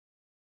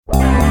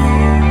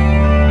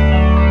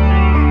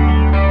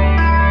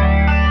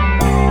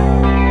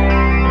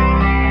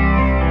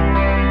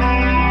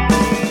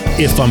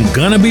if I'm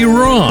gonna be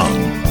wrong,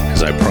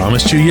 as I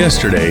promised you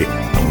yesterday,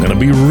 I'm gonna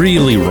be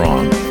really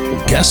wrong.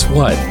 Well, guess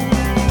what?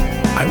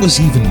 I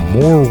was even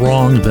more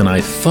wrong than I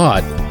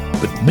thought,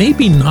 but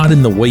maybe not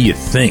in the way you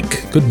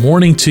think. Good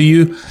morning to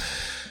you.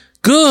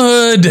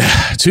 Good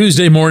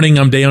Tuesday morning.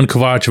 I'm Dejan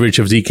Kovacevic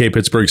of DK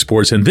Pittsburgh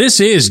Sports, and this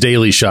is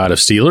Daily Shot of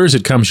Steelers.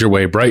 It comes your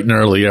way bright and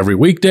early every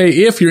weekday.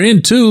 If you're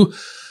into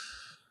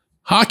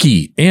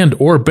hockey and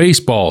or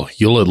baseball,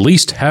 you'll at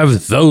least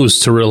have those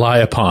to rely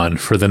upon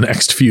for the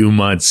next few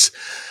months.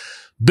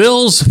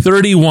 Bills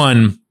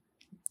 31,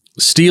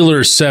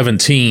 Steelers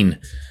 17.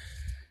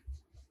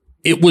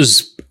 It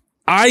was,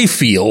 I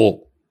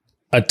feel,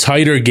 a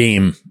tighter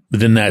game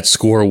than that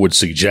score would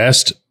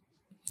suggest.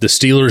 The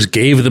Steelers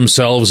gave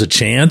themselves a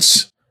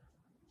chance,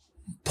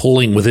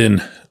 pulling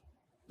within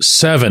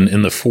 7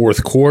 in the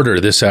fourth quarter,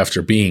 this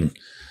after being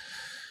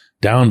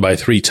down by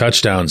 3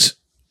 touchdowns.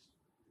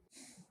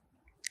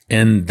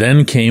 And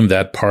then came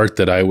that part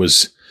that I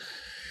was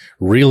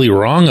really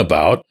wrong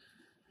about,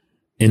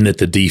 in that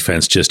the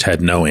defense just had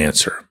no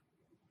answer.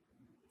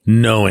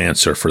 No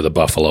answer for the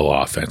Buffalo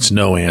offense.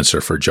 No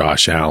answer for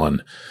Josh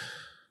Allen.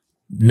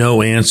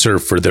 No answer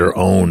for their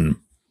own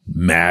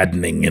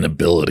maddening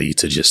inability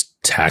to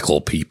just tackle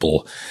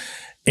people.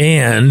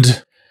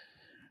 And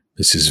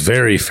this is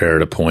very fair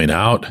to point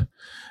out,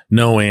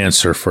 no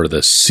answer for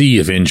the sea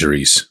of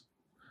injuries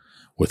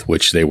with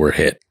which they were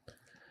hit.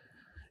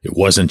 It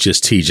wasn't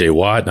just TJ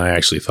Watt, and I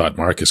actually thought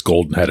Marcus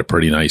Golden had a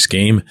pretty nice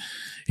game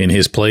in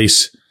his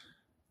place.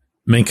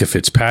 Minkah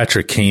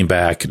Fitzpatrick came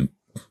back and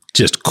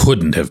just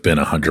couldn't have been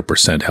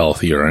 100%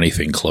 healthy or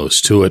anything close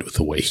to it with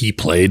the way he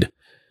played.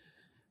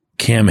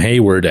 Cam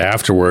Hayward,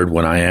 afterward,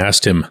 when I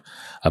asked him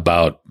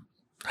about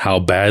how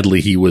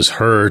badly he was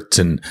hurt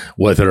and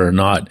whether or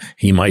not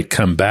he might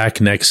come back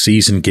next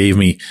season, gave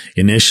me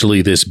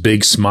initially this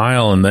big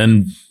smile and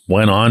then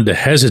went on to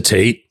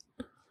hesitate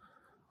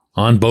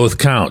on both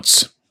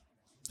counts.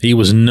 He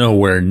was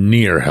nowhere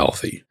near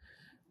healthy.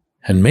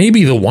 And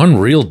maybe the one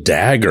real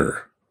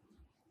dagger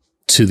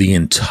to the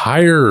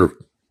entire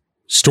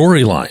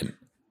storyline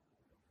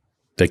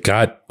that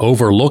got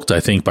overlooked, I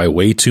think, by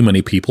way too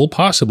many people,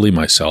 possibly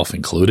myself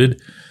included,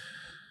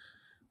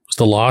 was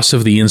the loss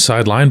of the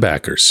inside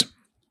linebackers.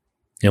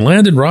 And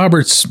Landon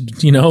Roberts,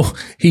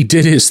 he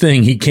did his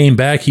thing. He came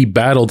back, he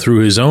battled through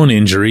his own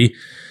injury,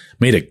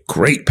 made a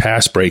great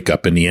pass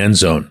breakup in the end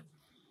zone.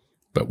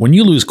 But when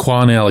you lose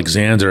Quan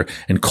Alexander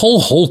and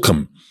Cole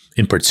Holcomb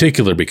in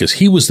particular, because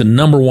he was the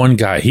number one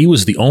guy, he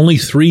was the only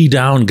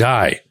 3-down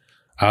guy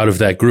out of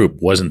that group,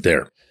 wasn't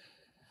there.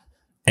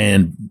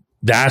 And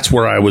that's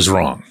where I was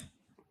wrong.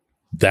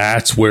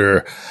 That's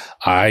where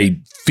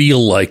I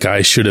feel like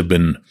I should have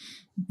been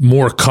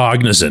more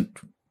cognizant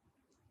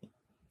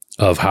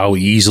of how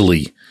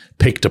easily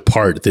picked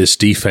apart this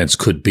defense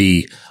could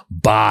be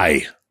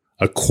by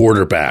a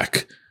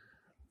quarterback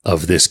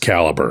of this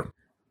caliber.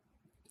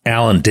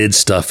 Allen did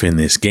stuff in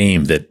this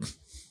game that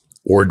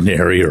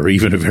ordinary or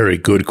even very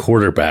good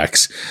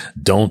quarterbacks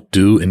don't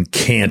do and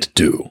can't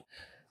do.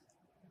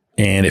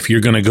 And if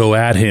you're going to go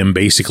at him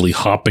basically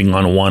hopping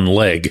on one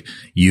leg,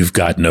 you've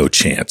got no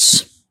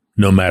chance,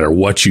 no matter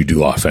what you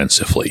do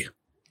offensively.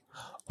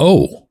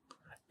 Oh,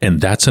 and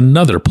that's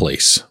another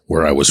place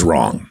where I was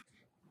wrong.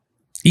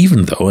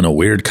 Even though in a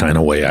weird kind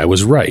of way I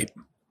was right.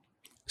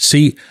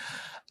 See,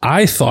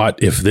 I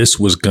thought if this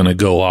was going to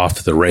go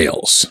off the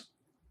rails,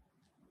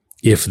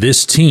 if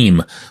this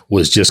team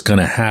was just going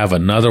to have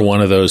another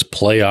one of those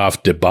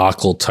playoff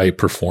debacle type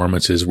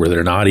performances where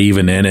they're not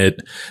even in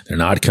it, they're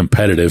not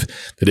competitive,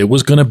 that it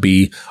was going to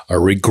be a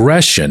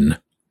regression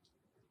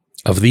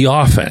of the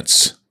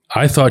offense.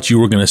 I thought you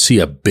were going to see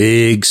a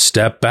big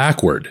step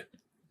backward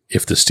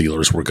if the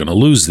Steelers were going to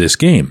lose this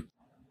game.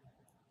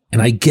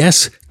 And I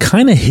guess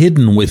kind of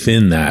hidden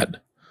within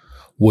that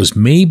was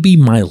maybe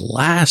my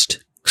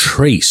last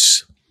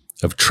trace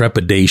of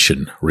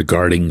trepidation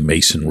regarding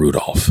Mason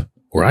Rudolph.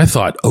 Where I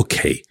thought,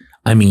 okay,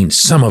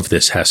 some of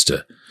this has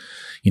to,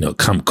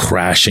 come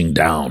crashing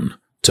down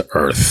to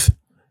earth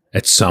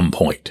at some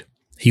point.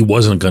 He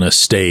wasn't going to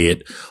stay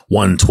at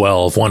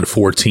 112,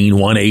 114,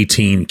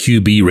 118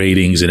 QB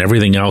ratings and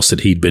everything else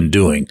that he'd been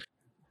doing.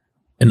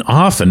 And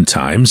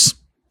oftentimes,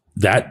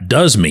 that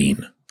does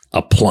mean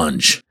a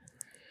plunge.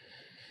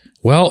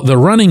 Well, the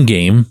running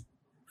game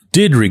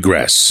did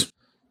regress.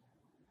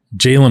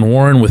 Jaylen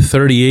Warren with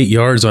 38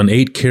 yards on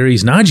 8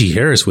 carries. Najee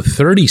Harris with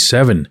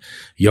 37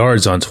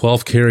 yards on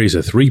 12 carries, a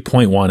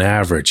 3.1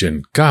 average.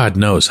 And God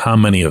knows how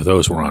many of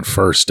those were on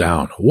first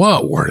down.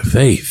 What were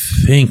they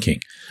thinking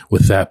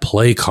with that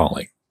play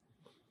calling?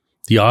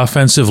 The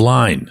offensive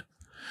line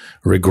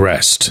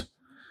regressed.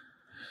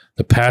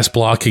 The pass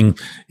blocking,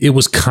 it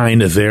was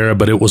kind of there,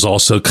 but it was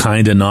also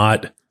kind of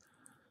not.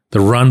 The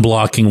run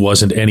blocking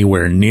wasn't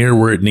anywhere near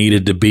where it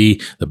needed to be.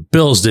 The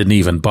Bills didn't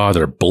even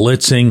bother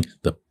blitzing.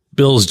 The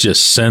Bills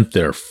just sent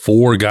their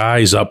 4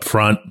 guys up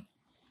front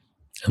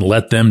and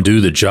let them do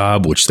the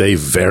job, which they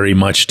very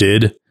much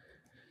did.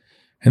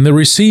 And the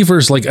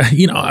receivers,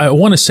 I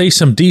want to say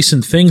some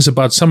decent things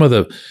about some of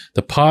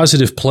the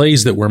positive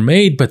plays that were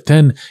made, but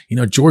then,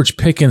 George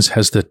Pickens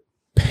has the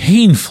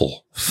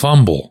painful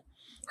fumble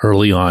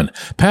early on.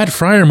 Pat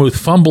Freiermuth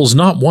fumbles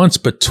not once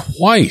but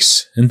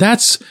twice, and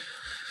that's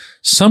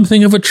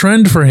something of a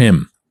trend for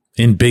him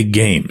in big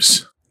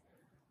games.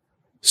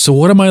 So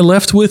what am I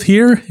left with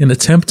here in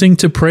attempting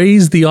to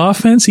praise the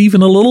offense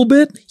even a little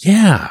bit?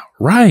 Yeah,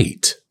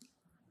 right.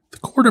 The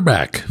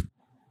quarterback.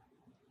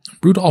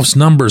 Rudolph's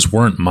numbers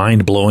weren't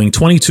mind-blowing.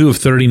 22 of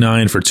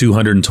 39 for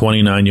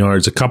 229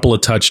 yards, a couple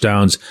of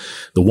touchdowns,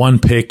 the one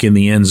pick in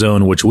the end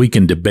zone, which we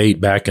can debate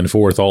back and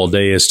forth all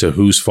day as to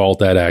whose fault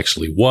that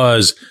actually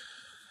was.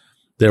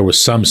 There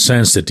was some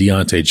sense that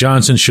Deontay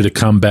Johnson should have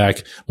come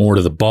back more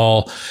to the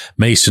ball.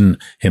 Mason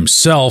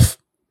himself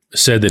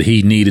said that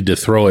he needed to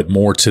throw it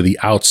more to the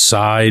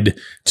outside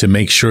to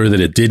make sure that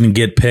it didn't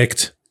get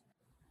picked.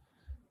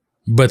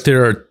 But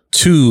there are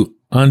two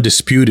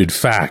undisputed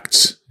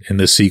facts in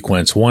the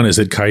sequence. One is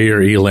that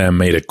Kaiir Elam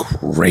made a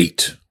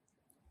great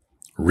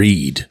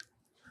read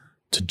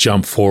to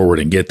jump forward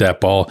and get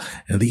that ball.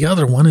 And the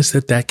other one is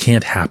that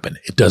can't happen.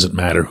 It doesn't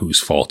matter whose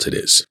fault it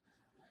is.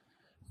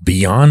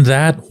 Beyond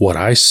that, what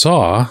I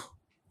saw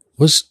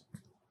was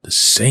the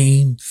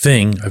same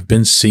thing I've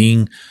been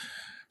seeing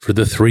for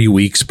the 3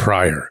 weeks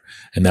prior.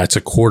 And that's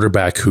a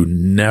quarterback who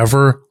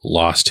never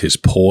lost his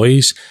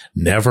poise,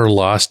 never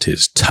lost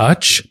his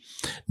touch,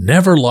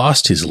 never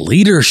lost his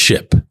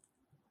leadership.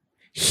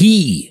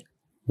 He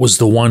was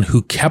the one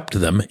who kept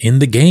them in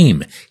the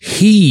game.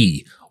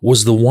 He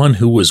was the one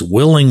who was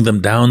willing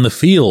them down the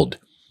field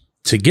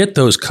to get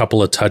those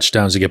couple of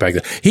touchdowns to get back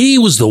there. He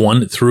was the one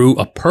that threw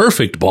a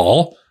perfect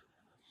ball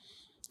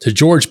to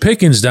George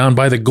Pickens down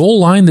by the goal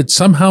line that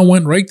somehow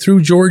went right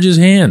through George's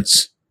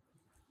hands.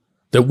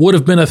 That would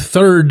have been a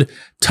third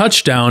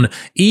touchdown.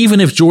 Even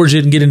if George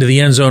didn't get into the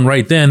end zone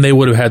right then, they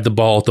would have had the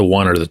ball at the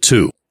 1 or the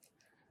 2.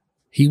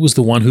 He was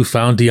the one who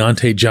found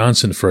Deontay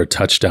Johnson for a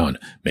touchdown,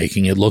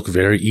 making it look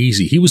very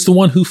easy. He was the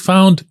one who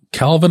found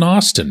Calvin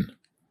Austin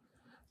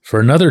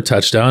for another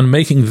touchdown,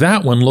 making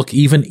that one look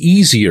even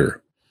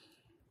easier.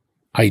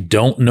 I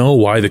don't know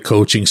why the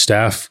coaching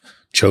staff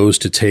chose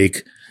to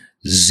take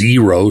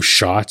 0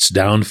 shots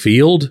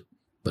downfield,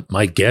 but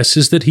my guess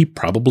is that he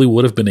probably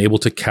would have been able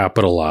to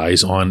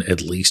capitalize on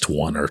at least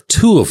 1 or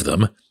 2 of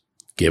them,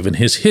 given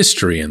his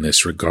history in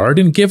this regard,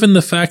 and given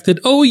the fact that,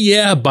 oh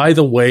yeah, by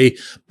the way,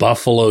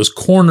 Buffalo's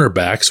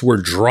cornerbacks were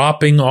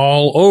dropping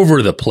all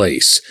over the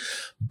place.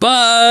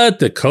 But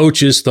the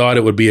coaches thought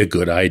it would be a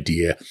good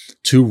idea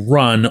to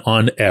run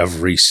on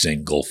every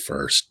single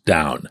first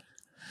down.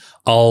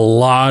 A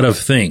lot of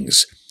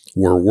things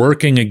were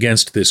working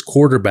against this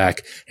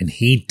quarterback, and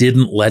he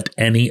didn't let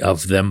any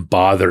of them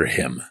bother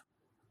him.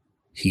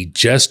 He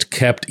just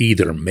kept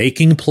either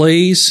making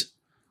plays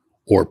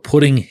or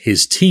putting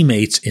his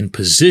teammates in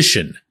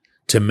position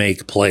to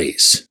make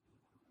plays.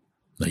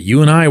 Now,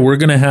 you and I, we're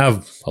going to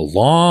have a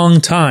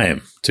long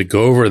time to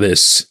go over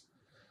this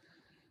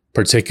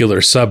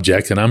particular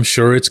subject, and I'm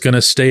sure it's going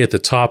to stay at the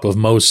top of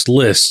most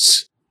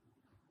lists.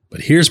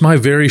 But here's my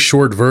very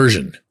short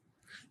version.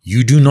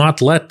 You do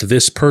not let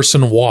this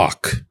person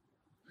walk.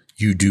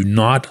 You do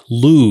not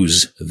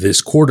lose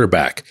this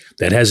quarterback.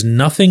 That has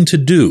nothing to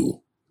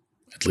do,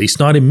 at least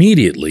not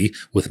immediately,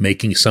 with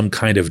making some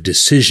kind of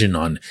decision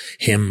on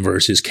him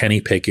versus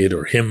Kenny Pickett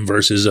or him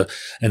versus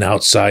an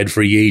outside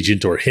free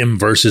agent or him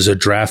versus a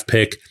draft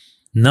pick.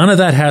 None of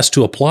that has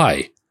to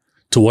apply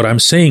to what I'm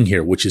saying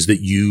here, which is that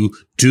you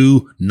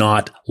do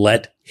not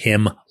let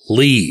him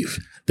leave.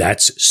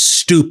 That's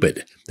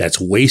stupid.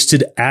 That's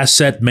wasted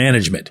asset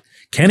management.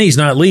 Kenny's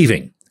not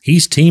leaving.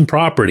 He's team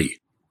property.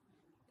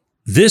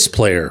 This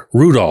player,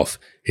 Rudolph,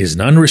 is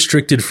an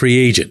unrestricted free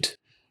agent.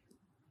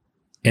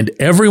 And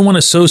everyone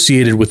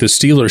associated with the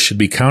Steelers should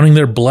be counting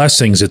their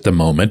blessings at the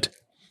moment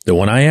that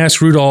when I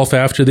asked Rudolph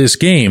after this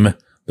game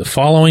the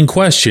following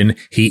question,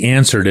 he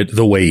answered it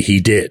the way he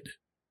did.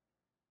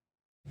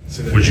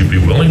 Would you be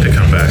willing to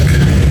come back?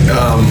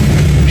 I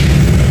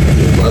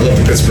love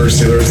the Pittsburgh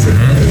Steelers.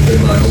 They've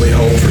been my only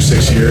home for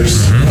 6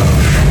 years.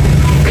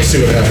 We'll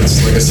see what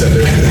happens. Like I said,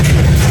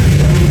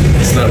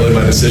 it's not really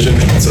my decision. A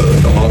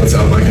lot of it's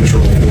out of my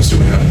control. We'll see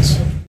what happens.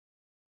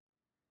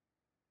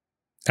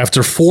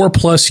 After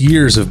 4+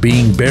 years of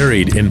being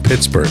buried in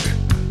Pittsburgh,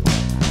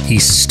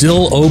 he's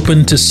still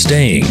open to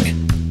staying,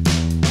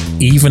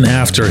 even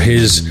after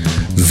his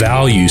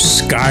value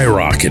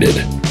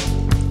skyrocketed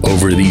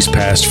over these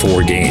past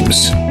 4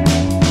 games.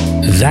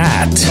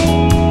 That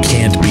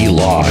can't be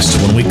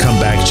lost. When we come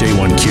back,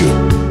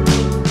 J1Q.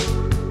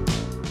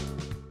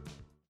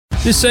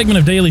 This segment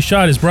of Daily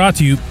Shot is brought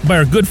to you by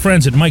our good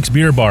friends at Mike's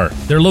Beer Bar.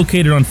 They're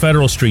located on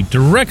Federal Street,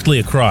 directly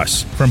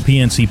across from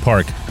PNC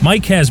Park.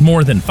 Mike has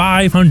more than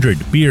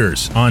 500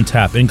 beers on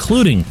tap,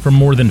 including from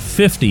more than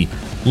 50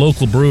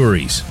 local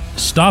breweries.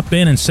 Stop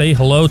in and say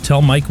hello.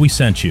 Tell Mike we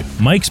sent you.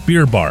 Mike's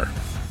Beer Bar.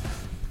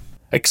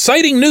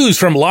 Exciting news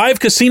from Live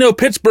Casino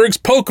Pittsburgh's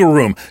Poker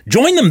Room.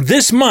 Join them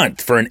this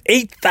month for an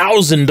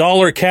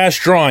 $8,000 cash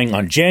drawing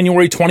on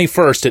January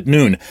 21st at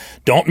noon.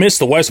 Don't miss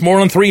the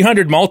Westmoreland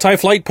 300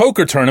 Multi-Flight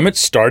Poker Tournament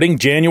starting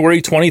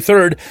January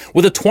 23rd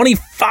with a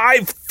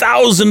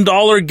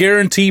 $25,000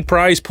 guarantee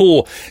prize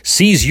pool.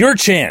 Seize your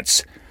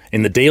chance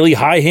In the daily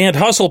high hand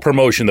hustle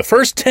promotion, the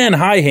first 10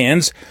 high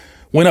hands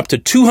went up to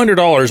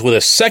 $200 with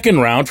a second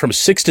round from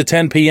 6 to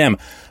 10 p.m.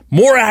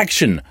 More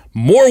action,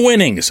 more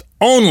winnings,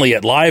 only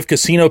at Live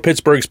Casino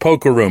Pittsburgh's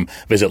Poker Room.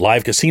 Visit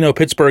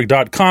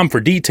livecasino.pittsburgh.com for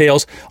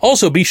details.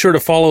 Also, be sure to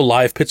follow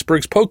Live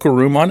Pittsburgh's Poker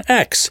Room on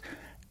X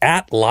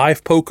at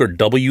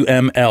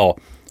LivePokerWML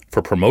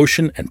for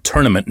promotion and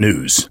tournament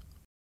news.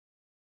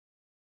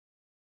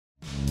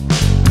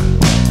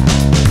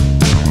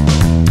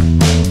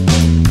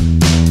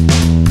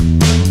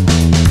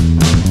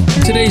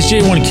 Today's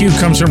J1Q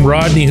comes from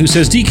Rodney, who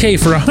says, DK,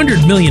 for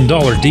 $100 million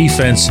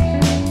defense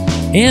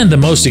and the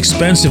most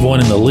expensive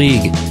one in the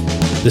league,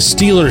 the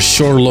Steelers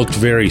sure looked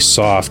very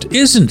soft.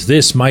 Isn't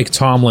this Mike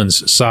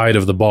Tomlin's side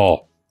of the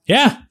ball?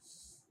 Yeah,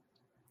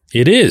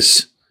 it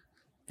is.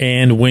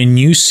 And when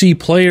you see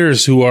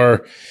players who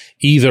are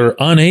either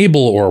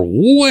unable or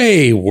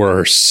way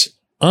worse,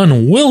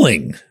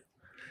 unwilling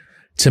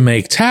to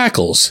make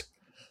tackles,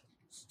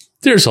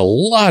 there's a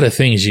lot of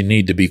things you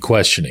need to be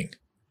questioning.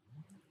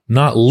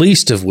 Not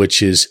least of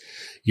which is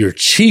your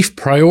chief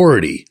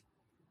priority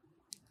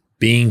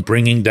being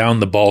bringing down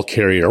the ball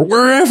carrier,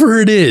 wherever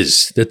it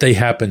is that they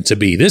happen to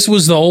be. This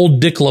was the old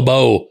Dick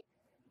LeBeau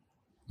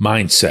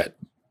mindset.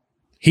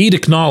 He'd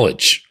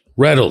acknowledge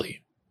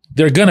readily,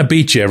 they're going to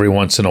beat you every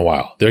once in a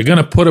while. They're going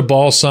to put a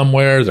ball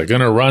somewhere, they're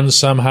going to run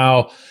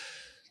somehow,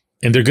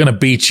 and they're going to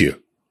beat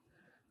you.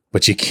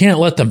 But you can't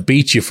let them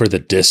beat you for the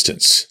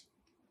distance.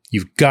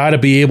 You've got to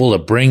be able to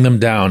bring them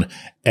down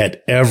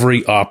at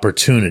every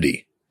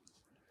opportunity.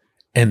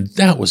 And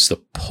that was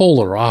the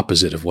polar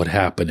opposite of what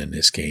happened in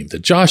this game. The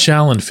Josh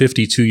Allen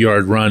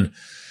 52-yard run,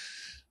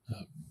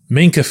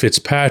 Minkah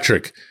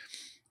Fitzpatrick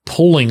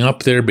pulling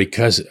up there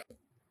because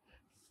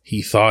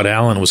he thought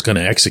Allen was going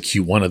to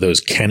execute one of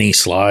those Kenny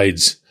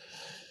slides.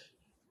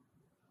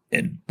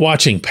 And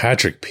watching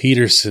Patrick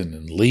Peterson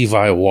and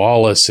Levi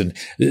Wallace, and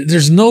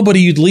there's nobody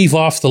you'd leave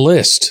off the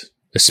list,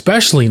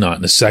 especially not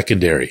in the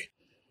secondary.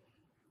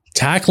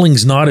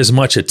 Tackling's not as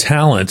much a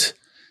talent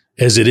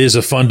as it is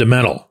a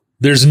fundamental.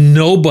 There's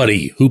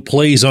nobody who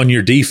plays on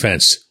your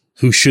defense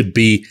who should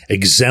be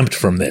exempt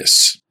from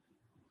this.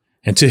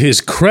 And to his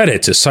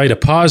credit, to cite a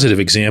positive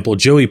example,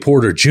 Joey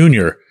Porter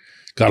Jr.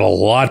 got a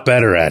lot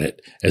better at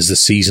it as the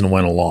season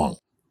went along.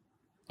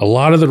 A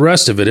lot of the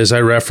rest of it, as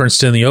I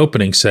referenced in the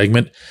opening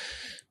segment,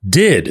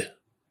 did,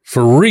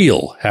 for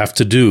real, have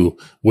to do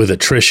with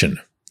attrition.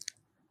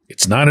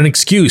 It's not an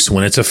excuse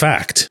when it's a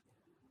fact.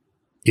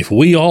 If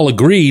we all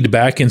agreed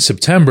back in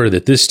September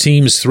that this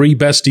team's three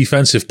best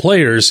defensive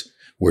players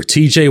were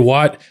TJ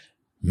Watt,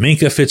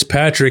 Minkah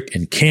Fitzpatrick,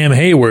 and Cam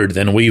Hayward,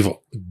 then we've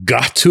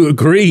got to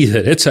agree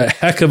that it's a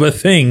heck of a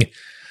thing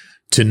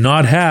to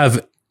not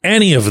have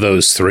any of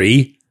those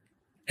three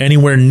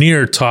anywhere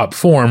near top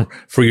form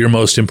for your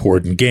most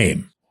important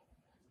game.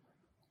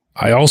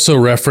 I also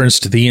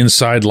referenced the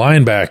inside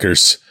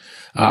linebackers.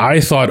 I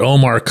thought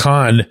Omar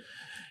Khan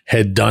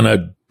had done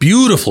a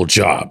beautiful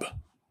job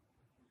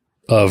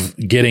of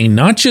getting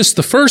not just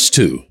the first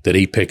two that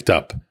he picked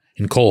up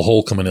in Cole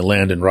Holcomb and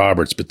Landon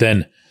Roberts, but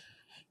then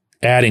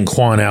adding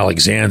Quan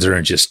Alexander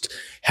and just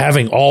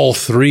having all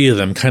three of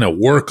them kind of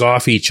work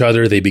off each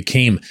other. They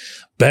became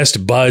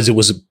best buds. It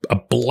was a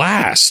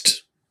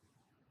blast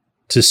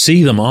to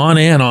see them on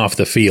and off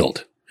the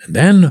field. And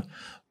then,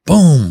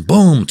 boom,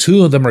 boom,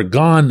 two of them are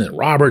gone and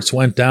Roberts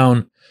went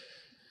down.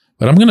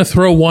 But I'm going to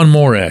throw one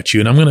more at you,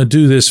 and I'm going to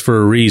do this for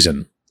a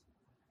reason.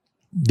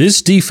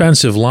 This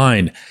defensive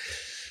line,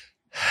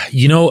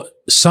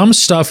 some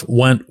stuff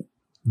went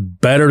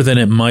better than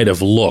it might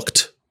have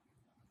looked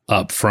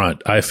up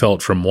front. I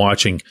felt from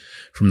watching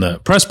from the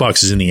press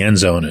boxes in the end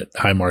zone at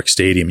Highmark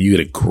Stadium, you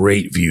get a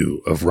great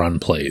view of run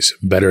plays,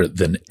 better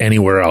than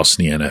anywhere else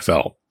in the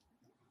NFL.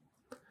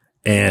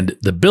 And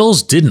the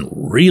Bills didn't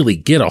really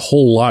get a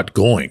whole lot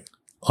going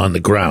on the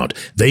ground.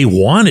 They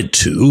wanted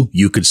to.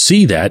 You could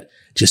see that.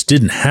 Just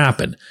didn't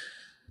happen.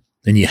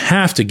 And you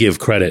have to give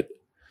credit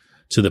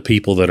to the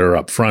people that are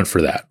up front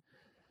for that.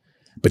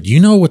 But you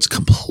know what's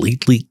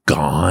completely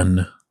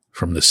gone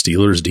from the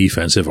Steelers'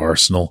 defensive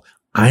arsenal?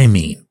 I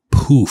mean,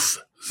 poof,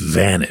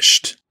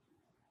 vanished.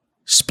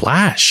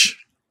 Splash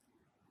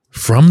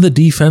from the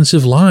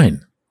defensive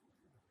line.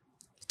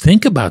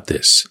 Think about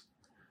this.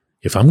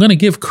 If I'm going to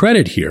give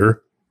credit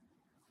here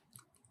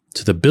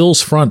to the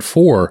Bills' front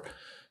four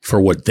for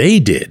what they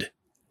did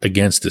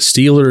against the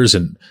Steelers,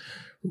 and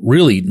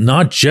really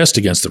not just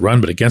against the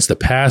run, but against the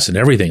pass and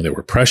everything. They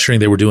were pressuring,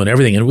 they were doing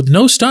everything, and with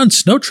no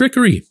stunts, no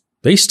trickery.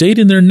 They stayed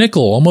in their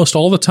nickel almost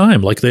all the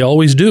time, like they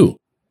always do.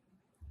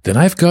 Then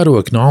I've got to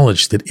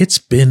acknowledge that it's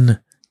been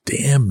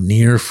damn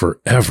near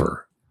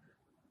forever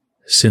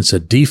since a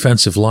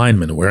defensive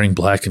lineman wearing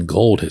black and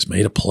gold has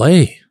made a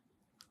play.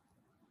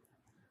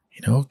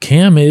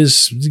 Cam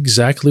is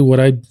exactly what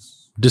I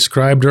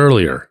described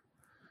earlier.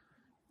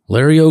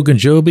 Larry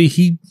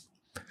Ogunjobi,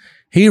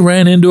 he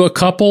ran into a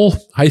couple,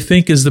 I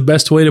think is the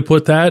best way to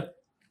put that,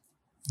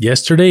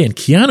 yesterday. And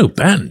Keanu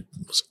Benton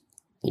was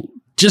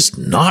just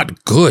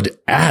not good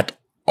at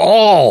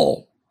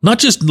all. Not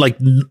just like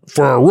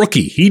for a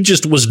rookie. He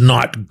just was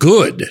not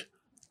good.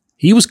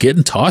 he was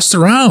getting tossed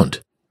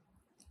around.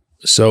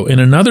 So in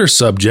another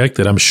subject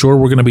that I'm sure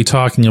we're going to be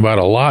talking about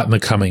a lot in the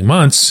coming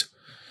months,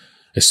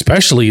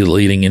 especially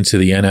leading into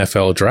the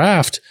NFL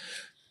draft,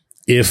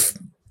 if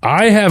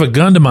I have a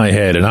gun to my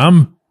head and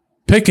I'm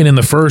picking in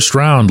the first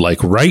round,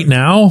 like right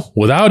now,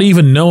 without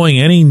even knowing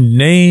any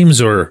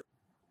names or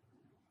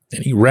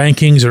any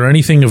rankings or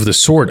anything of the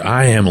sort,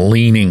 I am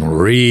leaning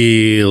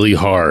really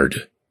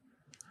hard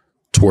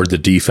toward the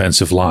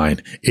defensive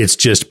line. It's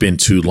just been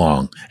too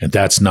long, and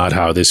that's not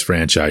how this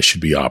franchise should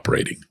be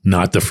operating.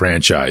 Not the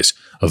franchise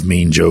of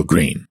Mean Joe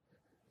Green.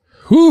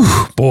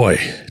 Whew, boy,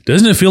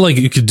 doesn't it feel like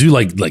you could do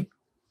like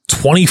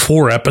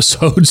 24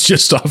 episodes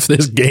just off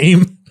this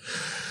game?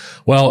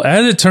 Well,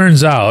 as it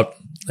turns out,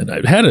 and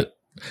I've had a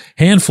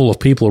handful of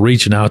people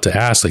reaching out to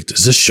ask, like,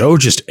 does this show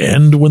just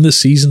end when the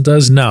season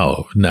does?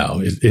 No,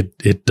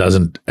 it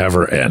doesn't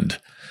ever end.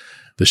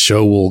 The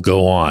show will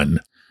go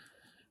on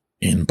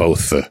in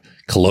both the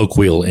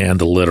colloquial and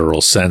the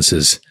literal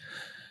senses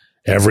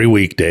every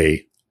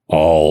weekday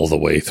all the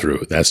way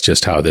through. That's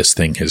just how this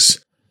thing has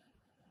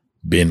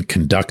been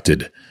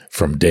conducted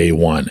from day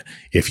one.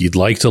 If you'd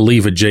like to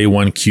leave a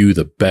J1Q,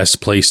 the best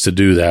place to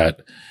do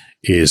that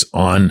is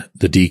on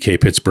the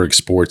DK Pittsburgh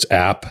Sports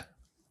app.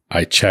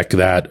 I check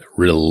that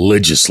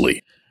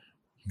religiously.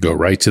 Go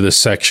right to the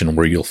section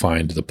where you'll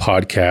find the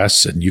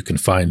podcasts, and you can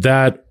find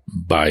that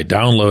by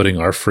downloading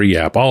our free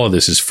app. All of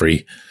this is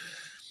free.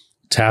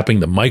 Tapping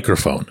the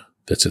microphone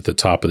that's at the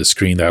top of the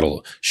screen,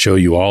 that'll show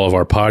you all of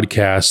our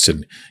podcasts,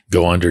 and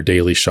go under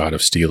Daily Shot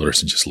of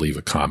Steelers and just leave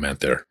a comment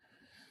there.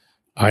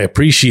 I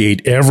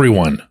appreciate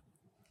everyone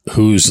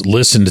who's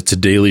listened to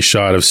Daily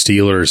Shot of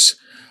Steelers.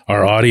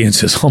 Our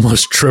audience has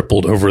almost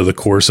tripled over the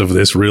course of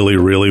this really,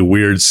 really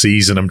weird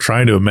season. I'm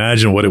trying to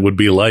imagine what it would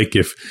be like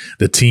if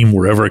the team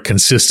were ever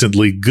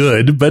consistently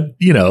good, but,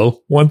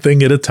 one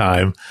thing at a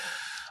time.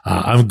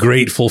 I'm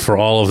grateful for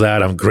all of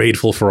that. I'm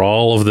grateful for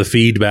all of the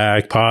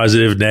feedback,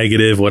 positive,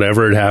 negative,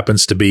 whatever it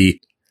happens to be.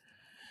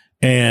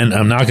 And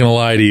I'm not going to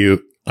lie to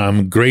you,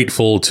 I'm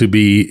grateful to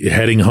be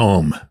heading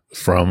home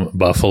from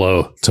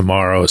Buffalo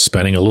tomorrow,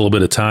 spending a little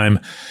bit of time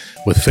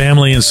with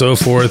family and so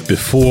forth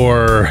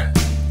before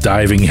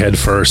diving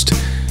headfirst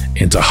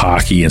into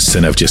hockey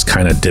instead of just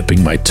kind of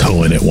dipping my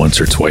toe in it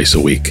once or twice a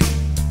week.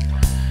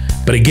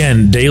 But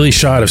again, Daily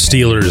Shot of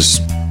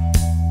Steelers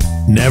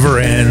never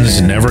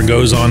ends, never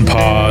goes on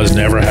pause,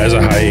 never has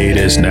a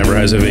hiatus, never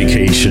has a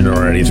vacation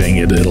or anything.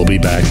 It'll be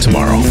back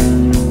tomorrow.